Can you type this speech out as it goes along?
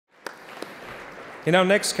In our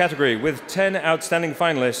next category, with 10 outstanding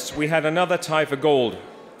finalists, we had another tie for gold.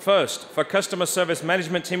 First, for Customer Service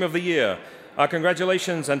Management Team of the Year, our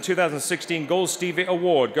congratulations and 2016 Gold Stevie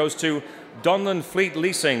Award goes to Donlen Fleet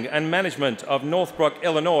Leasing and Management of Northbrook,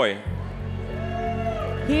 Illinois.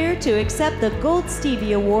 Here to accept the Gold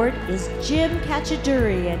Stevie Award is Jim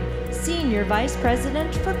Kachadurian, Senior Vice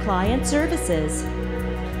President for Client Services.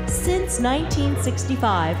 Since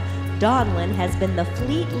 1965, Donlen has been the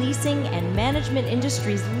fleet leasing and management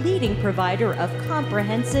industry's leading provider of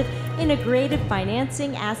comprehensive, integrated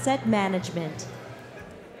financing asset management.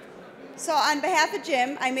 So on behalf of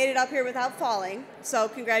Jim, I made it up here without falling, so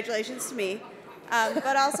congratulations to me.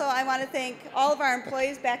 But also I want to thank all of our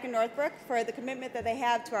employees back in Northbrook for the commitment that they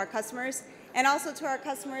have to our customers, and also to our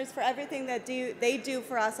customers for everything that they do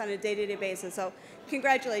for us on a day-to-day basis. So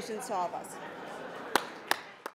congratulations to all of us.